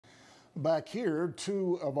Back here,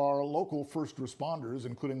 two of our local first responders,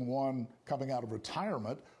 including one coming out of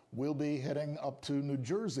retirement, will be heading up to New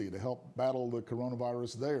Jersey to help battle the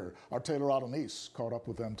coronavirus there. Our Taylor Adonis caught up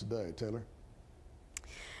with them today. Taylor.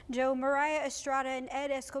 Joe, Mariah Estrada and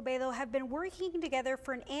Ed Escobedo have been working together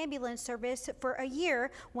for an ambulance service for a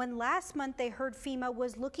year when last month they heard FEMA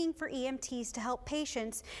was looking for EMTs to help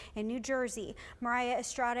patients in New Jersey. Mariah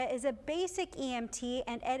Estrada is a basic EMT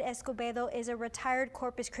and Ed Escobedo is a retired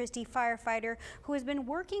Corpus Christi firefighter who has been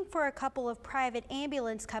working for a couple of private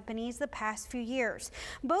ambulance companies the past few years.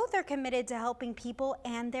 Both are committed to helping people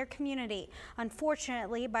and their community.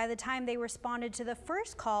 Unfortunately, by the time they responded to the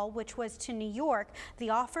first call, which was to New York, the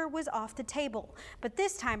offer was off the table. But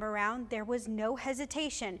this time around, there was no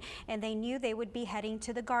hesitation, and they knew they would be heading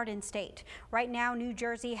to the Garden State. Right now, New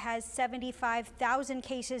Jersey has 75,000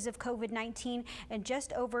 cases of COVID-19, and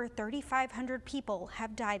just over 3,500 people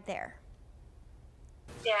have died there.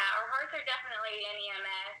 Yeah, our hearts are definitely in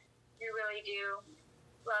EMS. We really do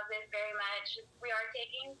love this very much. We are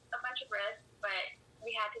taking a bunch of risks, but we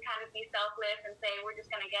had to kind of be selfless and say, we're just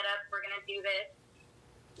going to get up, we're going to do this.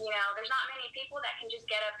 You know, there's not many people that can just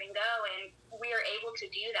get up and go, and we are able to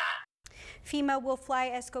do that. FEMA will fly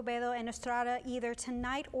Escobedo and Estrada either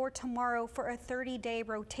tonight or tomorrow for a 30-day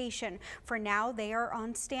rotation. For now, they are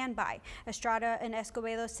on standby. Estrada and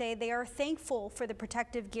Escobedo say they are thankful for the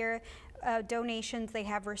protective gear donations they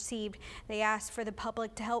have received. They ask for the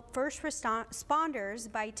public to help first responders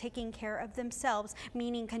by taking care of themselves,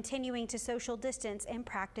 meaning continuing to social distance and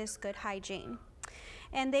practice good hygiene.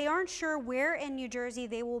 And they aren't sure where in New Jersey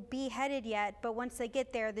they will be headed yet, but once they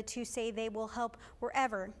get there, the two say they will help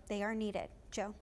wherever they are needed. Joe.